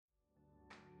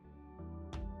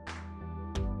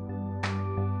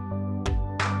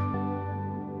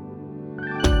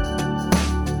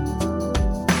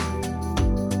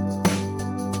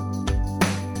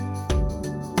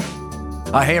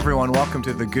Hey everyone, welcome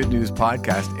to the Good News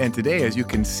Podcast. And today, as you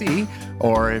can see,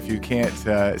 or if you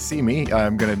can't see me,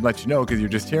 I'm going to let you know because you're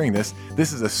just hearing this.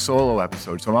 This is a solo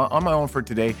episode. So I'm on my own for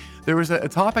today. There was a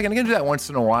topic, and I'm going to do that once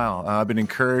in a while. I've been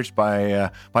encouraged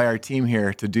by our team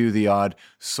here to do the odd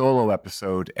solo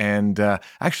episode. And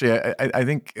actually, I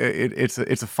think it's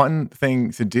a fun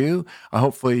thing to do.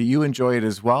 Hopefully you enjoy it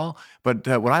as well. But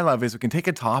what I love is we can take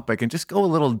a topic and just go a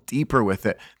little deeper with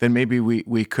it than maybe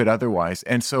we could otherwise.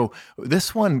 And so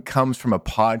this one comes from a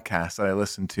podcast that I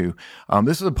listened to.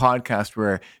 This is a podcast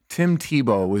where Tim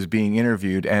Tebow was being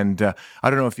interviewed, and I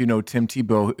don't know if you know Tim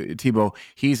Tebow.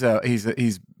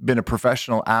 He's been a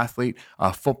professional athlete,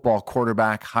 a football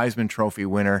quarterback, Heisman Trophy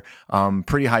winner,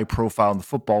 pretty high profile in the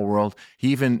football world.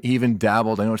 He even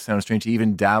dabbled. I know it sounds strange. He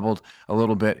even dabbled a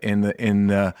little bit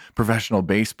in professional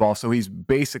baseball. So he's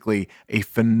basically a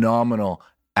phenomenal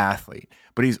athlete,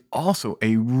 but he's also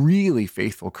a really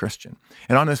faithful Christian.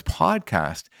 And on his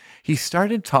podcast, he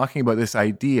started talking about this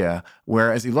idea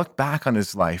where, as he looked back on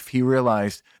his life, he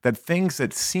realized that things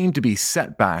that seemed to be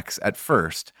setbacks at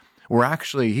first were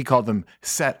actually, he called them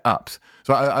set-ups.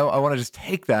 So I want to just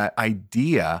take that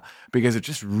idea because it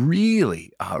just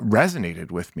really resonated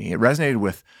with me. It resonated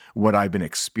with what I've been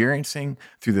experiencing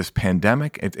through this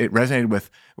pandemic. It resonated with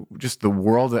just the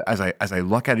world as I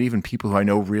look at it, even people who I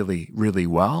know really, really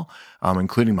well,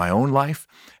 including my own life.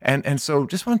 And so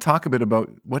just want to talk a bit about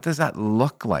what does that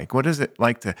look like? What is it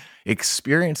like to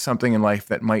experience something in life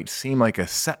that might seem like a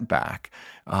setback?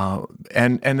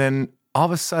 And then all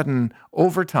of a sudden,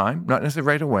 over time, not necessarily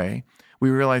right away, we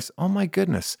realize, oh my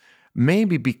goodness,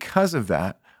 maybe because of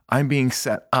that, I'm being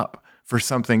set up for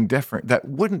something different that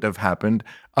wouldn't have happened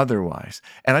otherwise.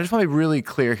 And I just want to be really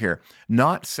clear here,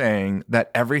 not saying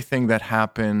that everything that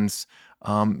happens,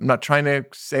 not trying to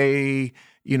say,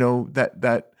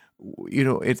 it's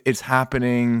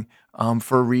happening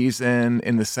for a reason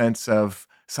in the sense of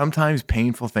sometimes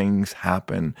painful things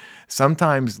happen.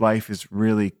 Sometimes life is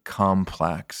really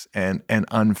complex and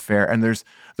unfair. And there's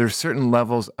certain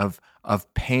levels of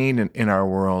pain in our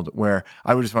world where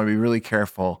I would just want to be really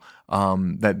careful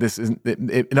that this isn't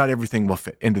not everything will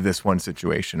fit into this one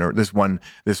situation or this one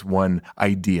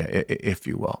idea, if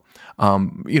you will.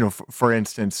 For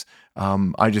instance,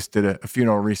 I just did a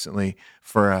funeral recently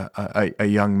for a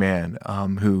young man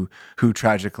who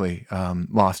tragically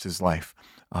lost his life.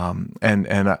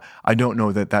 And I don't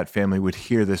know that family would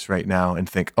hear this right now and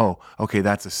think, oh, okay,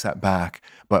 that's a setback,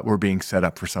 but we're being set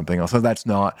up for something else. So that's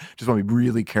not, just want to be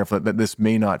really careful that this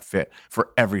may not fit for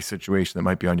every situation that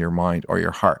might be on your mind or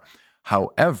your heart.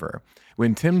 However,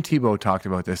 when Tim Tebow talked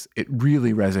about this, it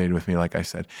really resonated with me, like I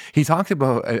said. He talked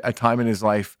about a time in his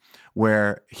life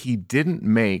where he didn't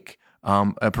make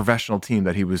a professional team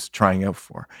that he was trying out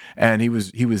for, and he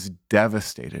was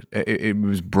devastated. It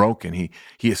was broken.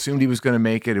 He assumed he was going to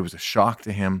make it. It was a shock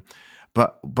to him,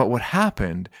 but what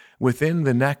happened within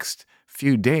the next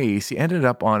few days, he ended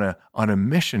up on a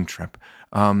mission trip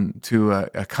to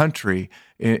a country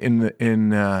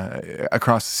in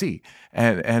across the sea,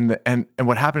 and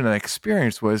what happened in that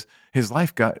experience was his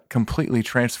life got completely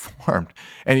transformed,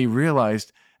 and he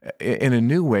realized in a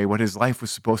new way what his life was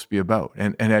supposed to be about,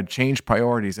 and had changed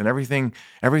priorities, and everything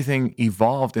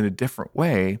evolved in a different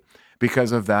way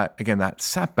because of that, again, that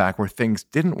setback where things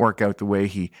didn't work out the way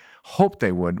he hoped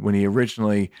they would when he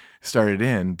originally started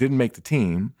didn't make the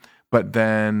team, but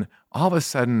then all of a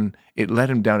sudden it led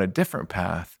him down a different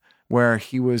path where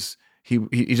he just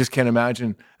can't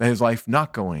imagine that his life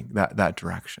not going that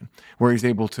direction, where he's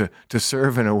able to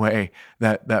serve in a way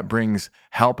that brings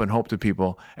help and hope to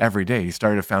people every day. He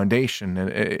started a foundation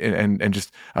and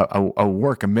just a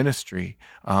work, a ministry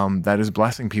that is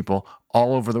blessing people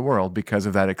all over the world because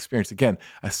of that experience. Again,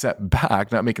 a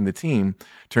setback, not making the team,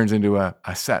 turns into a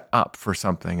set up for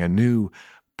something, a new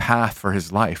path for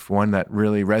his life, one that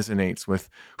really resonates with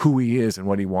who he is and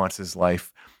what he wants his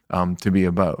life to be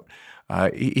about.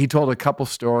 He told a couple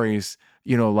stories,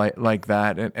 like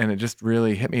that, and it just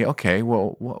really hit me. Okay,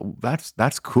 well,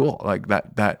 that's cool. Like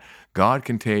that God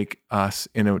can take us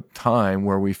in a time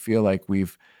where we feel like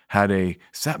we've had a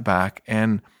setback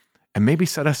and maybe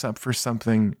set us up for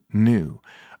something new.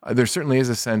 There certainly is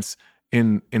a sense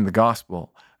in the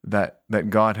gospel that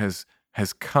God has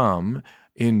come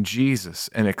in Jesus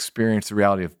and experienced the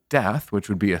reality of death, which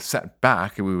would be a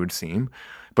setback, it would seem,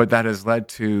 but that has led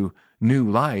to new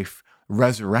life,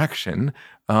 resurrection,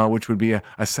 which would be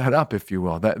a setup, if you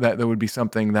will. That there would be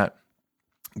something that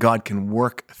God can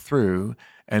work through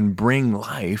and bring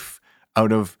life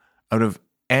out of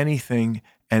anything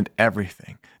and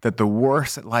everything. That the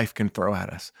worst that life can throw at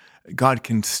us, God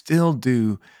can still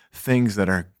do things that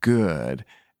are good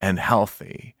and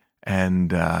healthy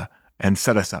and and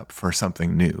set us up for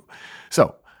something new.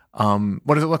 So,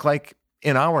 what does it look like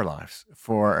in our lives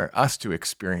for us to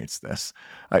experience this?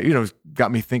 It's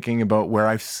got me thinking about where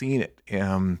I've seen it.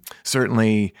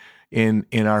 Certainly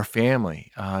in our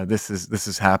family, this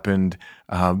has happened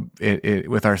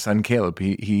with our son Caleb.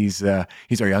 He's our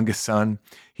youngest son.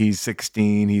 He's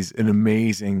 16. He's an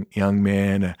amazing young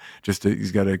man.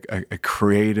 He's got a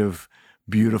creative,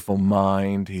 beautiful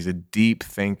mind. He's a deep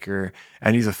thinker,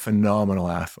 and he's a phenomenal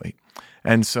athlete.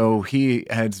 And so he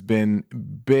has been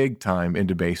big time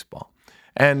into baseball.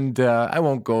 And I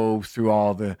won't go through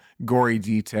all the gory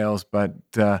details, but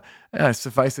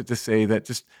suffice it to say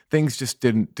that things just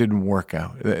didn't work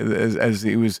out as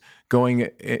he was going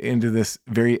into this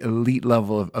very elite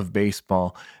level of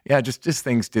baseball. Yeah, just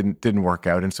things didn't work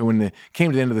out. And so when it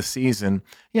came to the end of the season,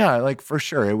 yeah, like for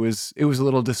sure, it was a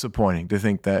little disappointing to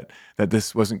think that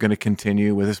this wasn't going to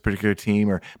continue with this particular team,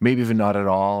 or maybe even not at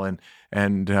all. And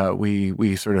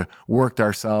we sort of worked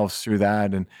ourselves through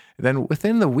that. And then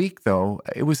within the week, though,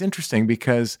 it was interesting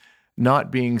because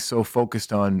not being so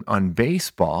focused on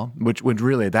baseball, which would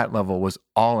really at that level was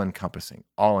all encompassing.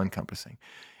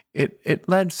 It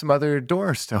led some other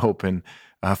doors to open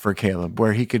for Caleb,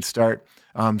 where he could start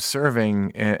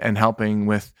serving and helping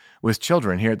with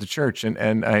children here at the church.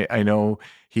 And I know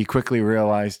he quickly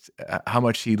realized how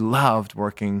much he loved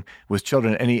working with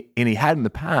children, and he had in the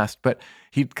past, but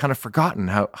he'd kind of forgotten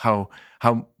how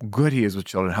good he is with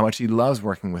children, how much he loves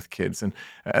working with kids. And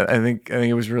I think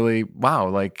it was really, wow,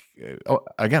 like,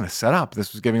 again, a setup.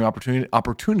 This was giving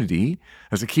opportunity,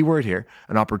 there's a key word here,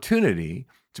 an opportunity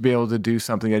to be able to do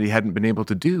something that he hadn't been able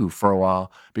to do for a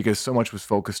while because so much was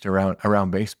focused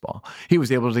around baseball. He was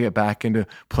able to get back into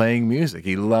playing music.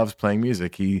 He loves playing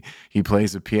music. He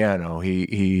plays the piano.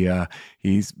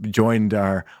 He's joined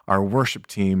our worship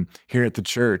team here at the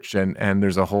church, and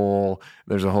there's a whole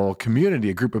community,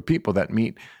 a group of people that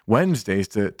meet Wednesdays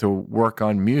to work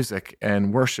on music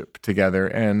and worship together,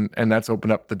 and that's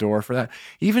opened up the door for that.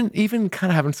 Even kind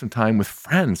of having some time with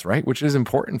friends, right, which is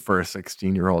important for a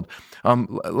 16-year-old.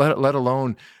 Let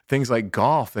alone things like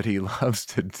golf that he loves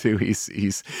to do.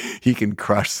 He can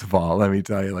crush the ball. Let me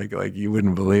tell you, like you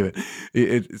wouldn't believe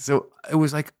it. So it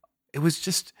was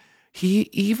just, he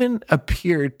even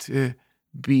appeared to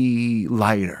be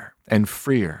lighter and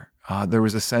freer. There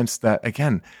was a sense that,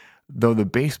 again, though the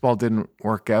baseball didn't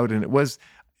work out, and it was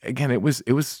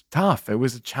tough. It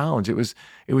was a challenge. It was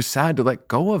sad to let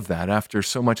go of that after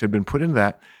so much had been put into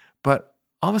that. But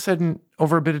all of a sudden,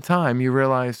 over a bit of time, you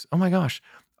realize, oh my gosh,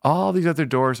 all these other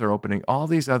doors are opening. All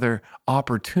these other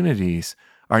opportunities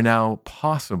are now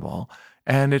possible.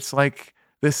 And it's like,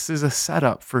 this is a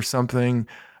setup for something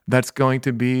that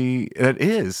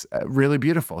is really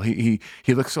beautiful. He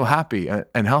looks so happy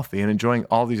and healthy and enjoying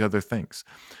all these other things.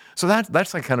 So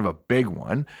that's like kind of a big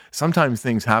one. Sometimes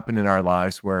things happen in our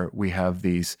lives where we have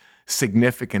these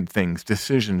significant things,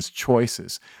 decisions,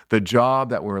 choices. The job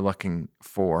that we're looking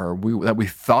for, that we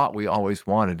thought we always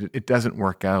wanted, it doesn't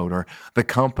work out. Or the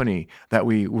company that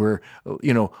we were,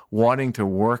 wanting to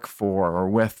work for or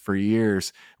with for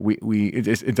years,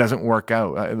 it doesn't work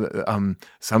out.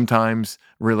 Sometimes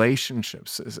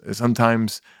relationships,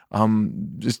 sometimes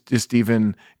just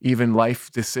even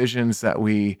life decisions that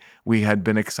we had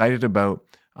been excited about,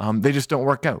 they just don't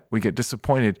work out. We get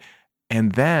disappointed,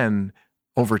 and then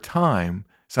over time,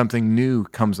 something new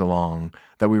comes along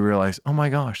that we realize, oh my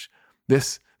gosh,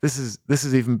 this is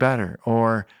even better,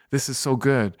 or this is so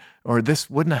good, or this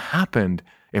wouldn't have happened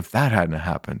if that hadn't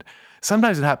happened.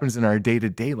 Sometimes it happens in our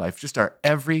day-to-day life, just our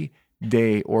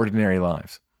everyday, ordinary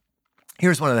lives.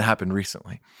 Here's one that happened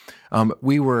recently.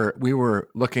 We were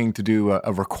looking to do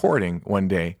a recording one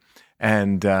day,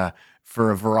 and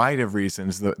for a variety of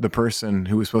reasons, the person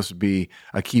who was supposed to be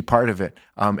a key part of it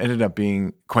ended up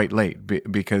being quite late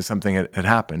because something had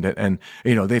happened. And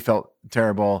they felt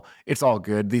terrible. It's all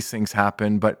good. These things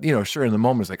happen. But, sure, in the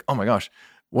moment, it's like, oh my gosh,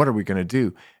 what are we going to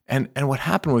do? And what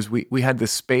happened was we had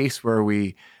this space where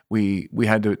we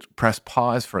had to press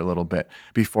pause for a little bit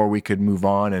before we could move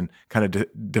on and kind of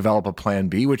develop a plan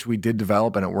B, which we did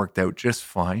develop, and it worked out just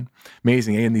fine.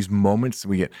 Amazing. In these moments,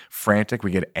 we get frantic,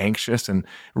 we get anxious, and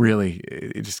really,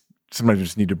 sometimes you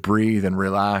just need to breathe and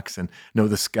relax and know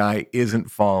the sky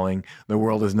isn't falling. The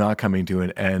world is not coming to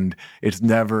an end. It's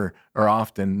never or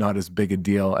often not as big a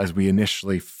deal as we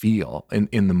initially feel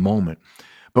in the moment.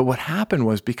 But what happened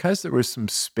was, because there was some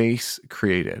space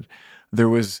created, there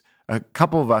was a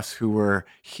couple of us who were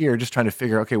here just trying to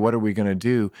figure, okay, what are we going to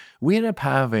do? We ended up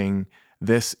having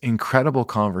this incredible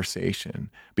conversation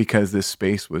because this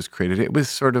space was created. It was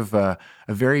sort of a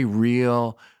very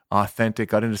real, authentic,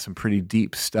 got into some pretty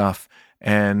deep stuff.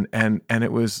 And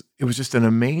it was just an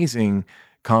amazing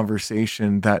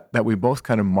conversation that we both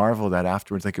kind of marveled at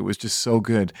afterwards. Like, it was just so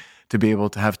good to be able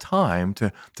to have time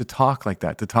to talk like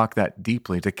that, to talk that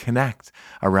deeply, to connect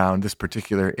around this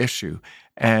particular issue.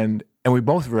 And we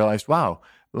both realized, wow,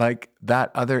 like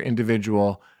that other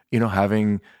individual,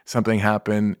 having something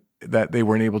happen that they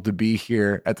weren't able to be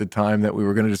here at the time, that we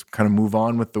were going to just kind of move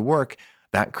on with the work,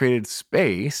 that created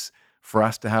space for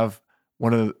us to have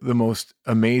one of the most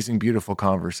amazing, beautiful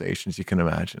conversations you can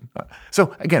imagine.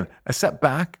 So again, a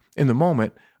setback in the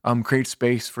moment creates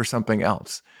space for something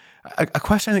else. A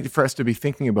question I think for us to be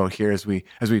thinking about here as we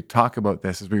talk about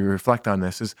this, as we reflect on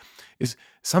this, is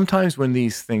sometimes when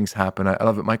these things happen, I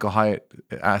love it. Michael Hyatt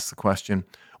asked the question,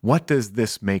 what does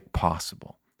this make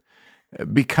possible?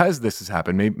 Because this has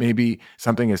happened, maybe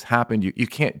something has happened. You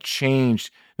can't change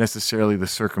necessarily the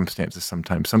circumstances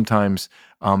sometimes. Sometimes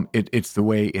it's the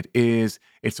way it is.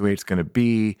 It's the way it's going to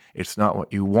be. It's not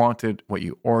what you wanted, what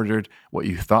you ordered, what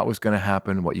you thought was going to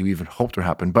happen, what you even hoped would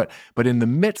happen. But in the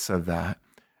midst of that,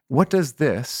 what does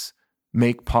this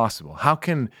make possible? How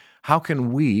can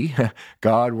we,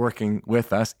 God working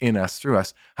with us, in us, through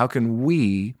us, how can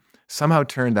we somehow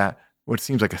turn that, what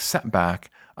seems like a setback,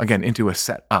 again, into a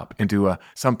set up, into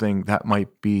something that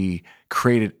might be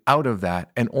created out of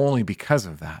that, and only because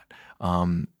of that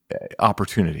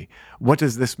opportunity? What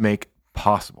does this make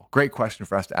possible? Great question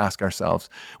for us to ask ourselves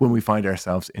when we find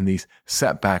ourselves in these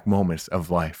setback moments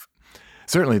of life.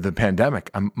 Certainly the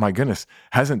pandemic, my goodness,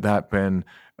 hasn't that been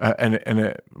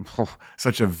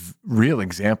such a real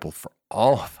example for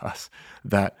all of us,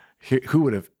 that who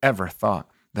would have ever thought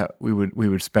that we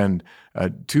would spend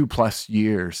 2+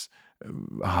 years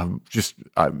just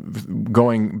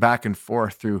going back and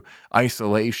forth through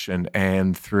isolation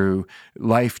and through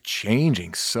life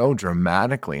changing so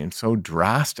dramatically and so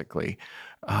drastically.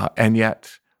 And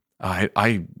yet,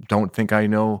 I don't think I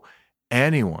know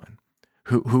anyone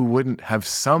who wouldn't have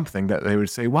something that they would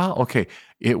say, wow, okay,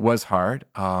 it was hard.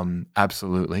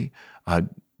 Absolutely.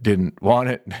 Didn't want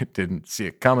it, didn't see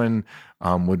it coming,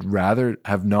 would rather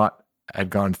have not had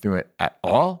gone through it at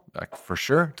all, like, for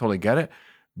sure, totally get it.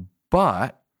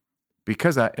 But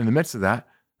because in the midst of that,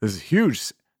 there's a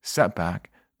huge setback.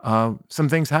 Some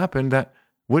things happened that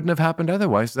wouldn't have happened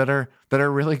otherwise that are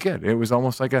really good. It was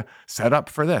almost like a setup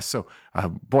for this. So,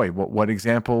 boy, what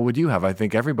example would you have? I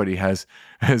think everybody has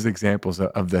examples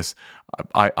of this.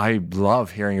 I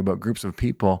love hearing about groups of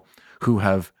people who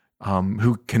have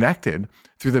who connected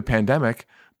through the pandemic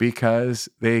because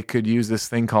they could use this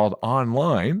thing called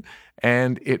online,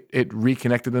 and it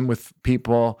reconnected them with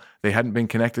people they hadn't been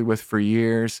connected with for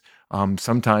years.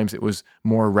 Sometimes it was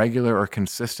more regular or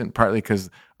consistent, partly because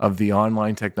of the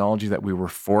online technology that we were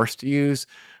forced to use,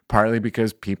 partly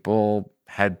because people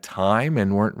had time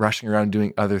and weren't rushing around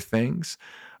doing other things.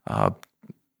 An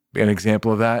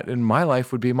example of that in my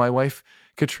life would be my wife,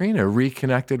 Katrina,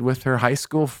 reconnected with her high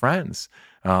school friends.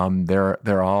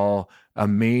 They're all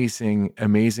amazing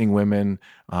women,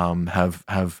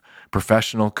 have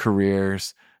professional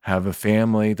careers, have a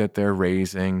family that they're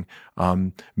raising,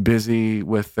 busy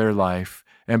with their life.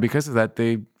 And because of that,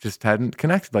 they just hadn't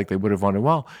connected like they would have wanted.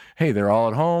 Well, hey, they're all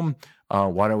at home.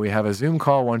 Why don't we have a Zoom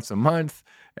call once a month?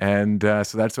 And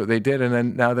so that's what they did. And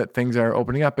then now that things are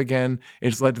opening up again,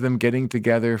 it's led to them getting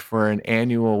together for an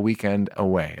annual weekend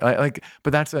away.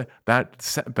 But that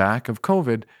setback of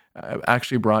COVID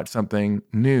actually brought something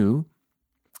new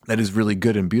that is really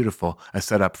good and beautiful, a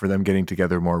setup for them getting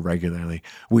together more regularly.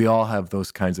 We all have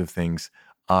those kinds of things,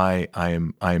 I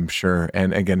am sure.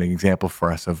 And again, an example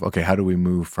for us of, okay, how do we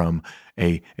move from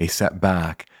a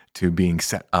setback to being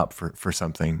set up for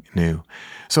something new?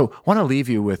 So I want to leave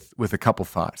you with a couple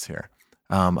thoughts here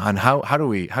on how do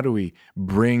we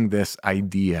bring this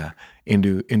idea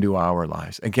into our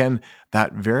lives. Again,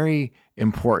 that very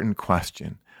important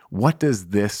question: what does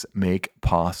this make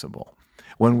possible?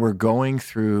 When we're going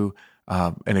through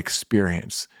an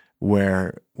experience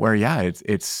where yeah,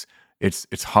 it's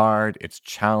hard, it's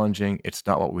challenging, it's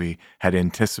not what we had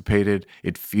anticipated,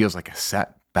 it feels like a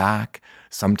setback.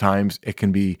 Sometimes it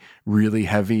can be really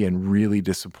heavy and really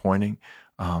disappointing.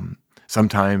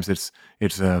 Sometimes it's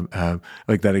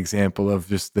like that example of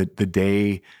just the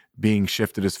day being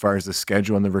shifted as far as the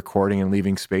schedule and the recording and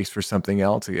leaving space for something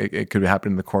else. It could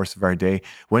happen in the course of our day.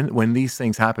 When these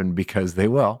things happen, because they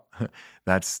will,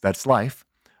 that's life.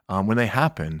 When they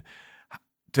happen,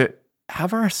 to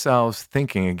have ourselves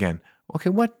thinking again, okay,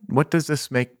 what does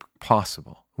this make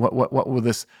possible? What will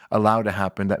this allow to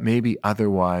happen that maybe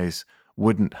otherwise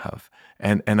wouldn't have.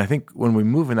 And I think when we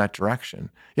move in that direction,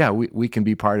 yeah, we can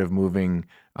be part of moving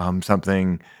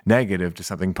something negative to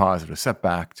something positive,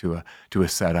 setback to a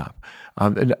setup.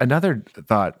 And another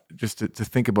thought, just to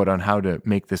think about on how to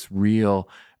make this real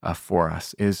for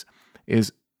us, is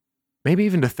maybe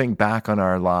even to think back on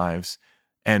our lives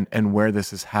and where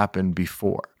this has happened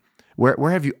before.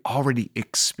 Where have you already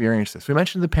experienced this? We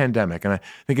mentioned the pandemic, and I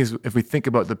think if we think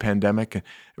about the pandemic and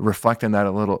reflect on that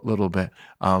a little bit,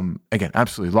 again,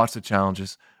 absolutely lots of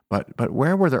challenges, but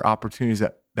where were there opportunities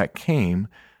that came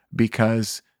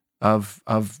because of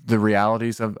the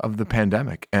realities of the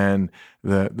pandemic and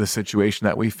the situation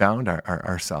that we found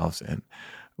ourselves in?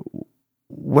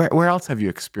 Where else have you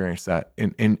experienced that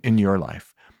in your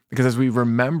life? Because as we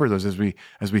remember those, as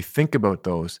we think about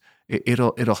those,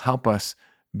 it'll help us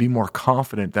be more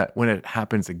confident that when it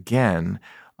happens again,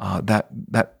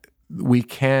 that we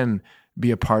can be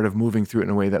a part of moving through it in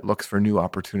a way that looks for new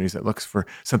opportunities, that looks for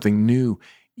something new,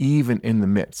 even in the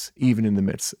midst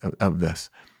of this.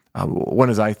 One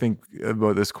as I think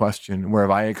about this question, where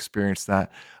have I experienced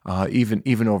that?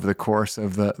 Even over the course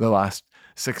of the last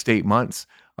 6 to 8 months,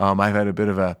 I've had a bit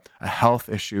of a health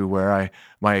issue where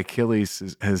my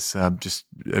Achilles has just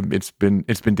it's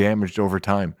been damaged over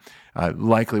time.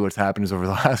 Likely what's happened is over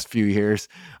the last few years,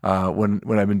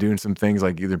 when I've been doing some things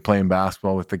like either playing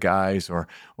basketball with the guys or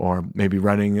maybe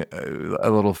running a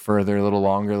little further, a little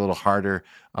longer, a little harder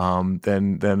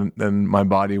than my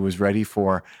body was ready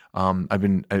for. I've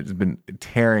been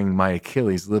tearing my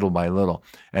Achilles little by little,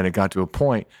 and it got to a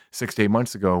point 6 to 8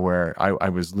 months ago where I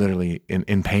was literally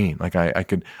in pain. Like I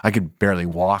could barely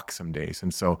walk some days,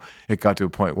 and so it got to a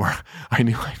point where I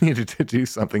knew I needed to do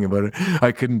something about it.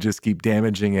 I couldn't just keep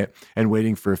damaging it and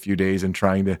waiting for a few days and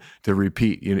trying to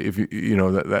repeat. If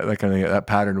that kind of that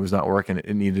pattern was not working,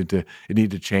 it needed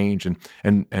to change.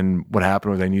 And what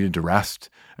happened was I needed to rest.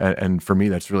 And for me,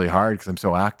 that's really hard because I'm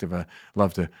so active. I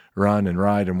love to run and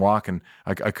ride and walk, and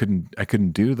I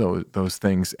couldn't do those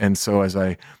things. And so as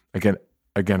I'm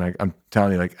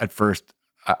telling you, like at first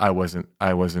I wasn't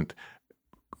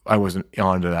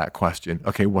onto that question.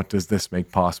 Okay, what does this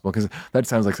make possible? Because that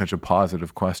sounds like such a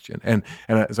positive question. And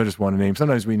as I just want to name,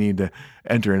 sometimes we need to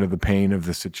enter into the pain of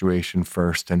the situation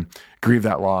first and grieve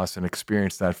that loss and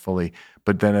experience that fully.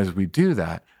 But then as we do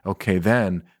that, okay,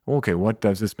 what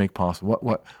does this make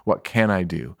possible? What can I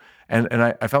do? And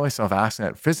I felt myself asking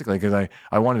that physically because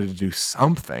I wanted to do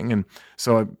something. And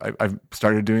so I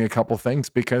started doing a couple things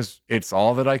because it's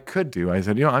all that I could do. I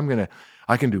said,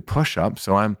 I can do push-ups,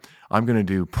 so I'm going to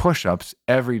do push-ups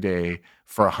every day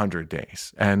for 100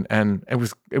 days. And it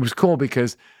was cool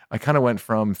because I kind of went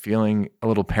from feeling a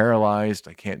little paralyzed,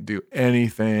 I can't do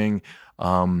anything,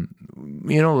 a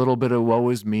little bit of woe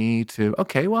is me, to,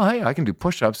 okay, well, hey, I can do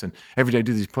push-ups, and every day I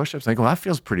do these push-ups, and I go, well, that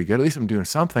feels pretty good. At least I'm doing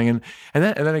something. And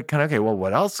then I kind of, okay, well,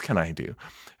 what else can I do?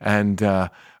 And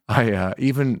I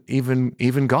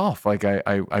even golf. Like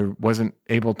I wasn't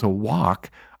able to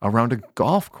walk around a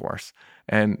golf course.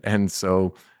 And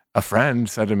so a friend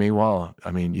said to me, well,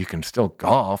 I mean, you can still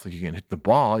golf, you can hit the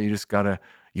ball, you just got to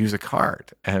use a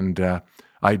cart. And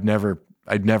I'd never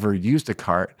used a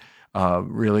cart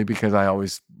really, because I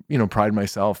always, pride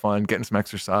myself on getting some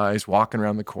exercise, walking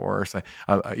around the course. I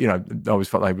always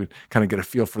felt like I would kind of get a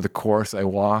feel for the course I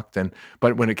walked.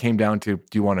 But when it came down to,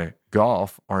 do you want to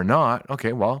golf or not?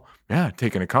 Okay, well, yeah,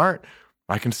 taking a cart,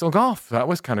 I can still golf. That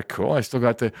was kind of cool. I still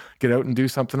got to get out and do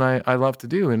something I love to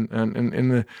do, and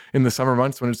in the summer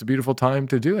months when it's a beautiful time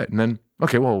to do it. And then,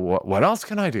 okay, well, what else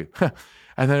can I do?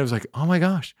 And then it was like, oh my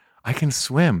gosh, I can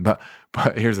swim. But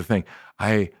here's the thing,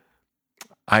 I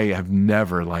have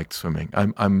never liked swimming.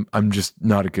 I'm just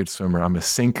not a good swimmer. I'm a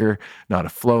sinker, not a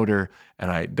floater, and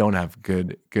I don't have a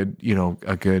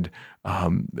good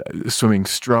swimming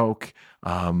stroke.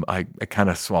 I kind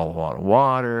of swallow a lot of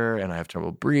water, and I have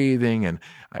trouble breathing, and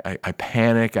I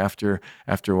panic after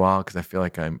a while because I feel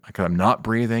like I'm not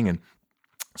breathing. And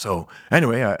so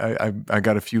anyway, I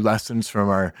got a few lessons from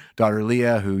our daughter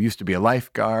Leah, who used to be a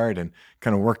lifeguard, and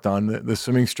kind of worked on the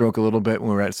swimming stroke a little bit when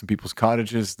we were at some people's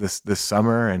cottages this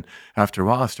summer. And after a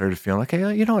while, I started feeling like,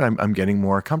 hey, you know what? I'm getting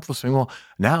more comfortable swimming. Well,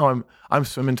 now I'm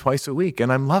swimming twice a week,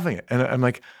 and I'm loving it. And I'm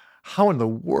like, how in the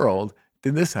world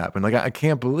did this happen? Like, I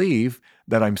can't believe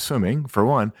that I'm swimming, for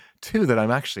one. Two, that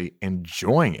I'm actually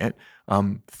enjoying it.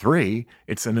 Three,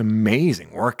 it's an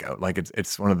amazing workout. Like,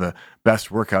 it's one of the best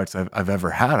workouts I've ever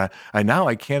had.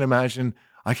 I can't imagine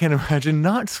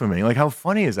not swimming. Like, how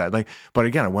funny is that? Like, but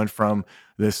again, I went from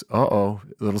this,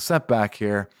 little setback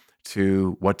here,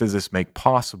 to what does this make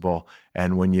possible?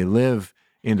 And when you live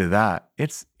into that,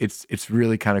 it's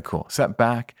really kind of cool.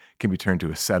 Setback can be turned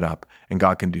to a setup, and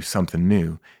God can do something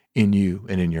new in you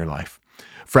and in your life.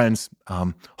 Friends,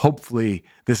 hopefully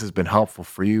this has been helpful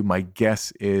for you. My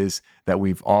guess is that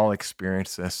we've all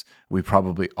experienced this. We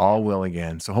probably all will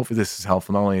again. So hopefully this is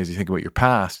helpful, not only as you think about your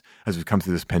past, as we've come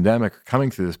through this pandemic or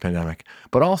coming through this pandemic,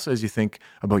 but also as you think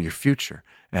about your future.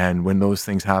 And when those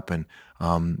things happen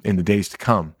in the days to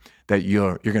come, that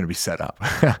you're going to be set up.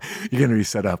 You're going to be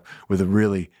set up with a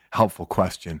really helpful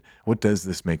question. What does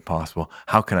this make possible?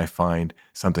 How can I find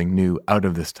something new out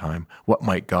of this time? What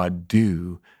might God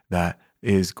do that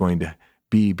is going to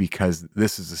be, because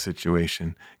this is a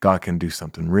situation, God can do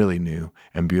something really new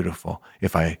and beautiful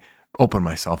if I open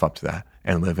myself up to that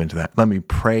and live into that. Let me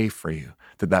pray for you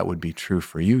that that would be true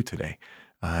for you today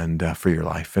and for your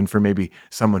life, and for maybe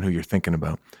someone who you're thinking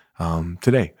about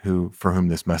today, for whom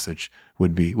this message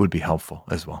would be helpful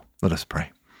as well. Let us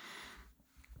pray.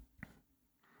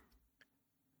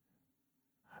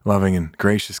 Loving and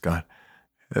gracious God,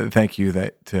 thank you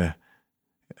that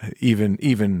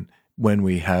even when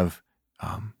we have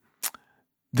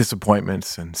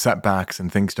disappointments and setbacks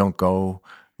and things don't go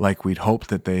like we'd hoped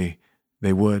that they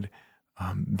would,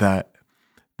 that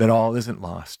all isn't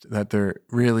lost, that there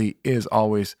really is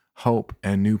always hope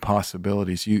and new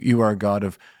possibilities. You are a God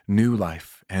of new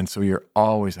life, and so you're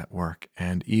always at work.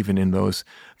 And even in those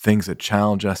things that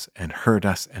challenge us and hurt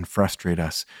us and frustrate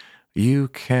us, you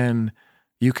can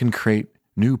create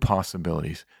new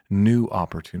possibilities, new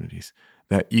opportunities,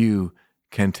 that you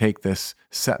can take this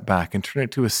setback and turn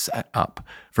it to a set up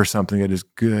for something that is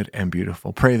good and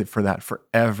beautiful. Pray for that for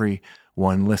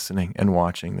everyone listening and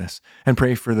watching this, and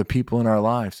pray for the people in our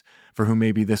lives for whom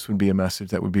maybe this would be a message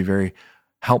that would be very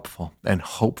helpful and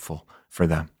hopeful for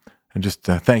them. And just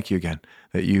thank you again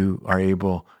that you are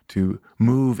able to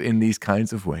move in these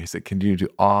kinds of ways that continue to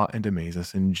awe and amaze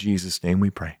us. In Jesus' name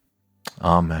we pray.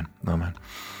 Amen. Amen.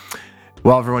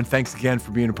 Well, everyone, thanks again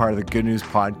for being a part of the Good News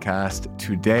Podcast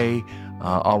today.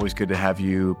 Always good to have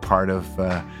you part of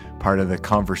the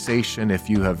conversation. If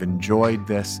you have enjoyed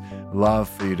this, love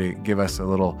for you to give us a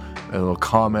little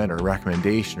comment or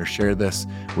recommendation, or share this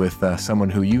with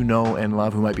someone who you know and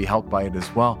love who might be helped by it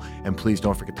as well. And please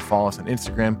don't forget to follow us on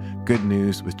Instagram, Good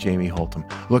News with Jamie Holtom.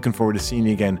 Looking forward to seeing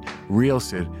you again real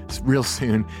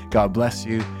soon. God bless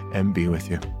you and be with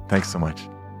you. Thanks so much.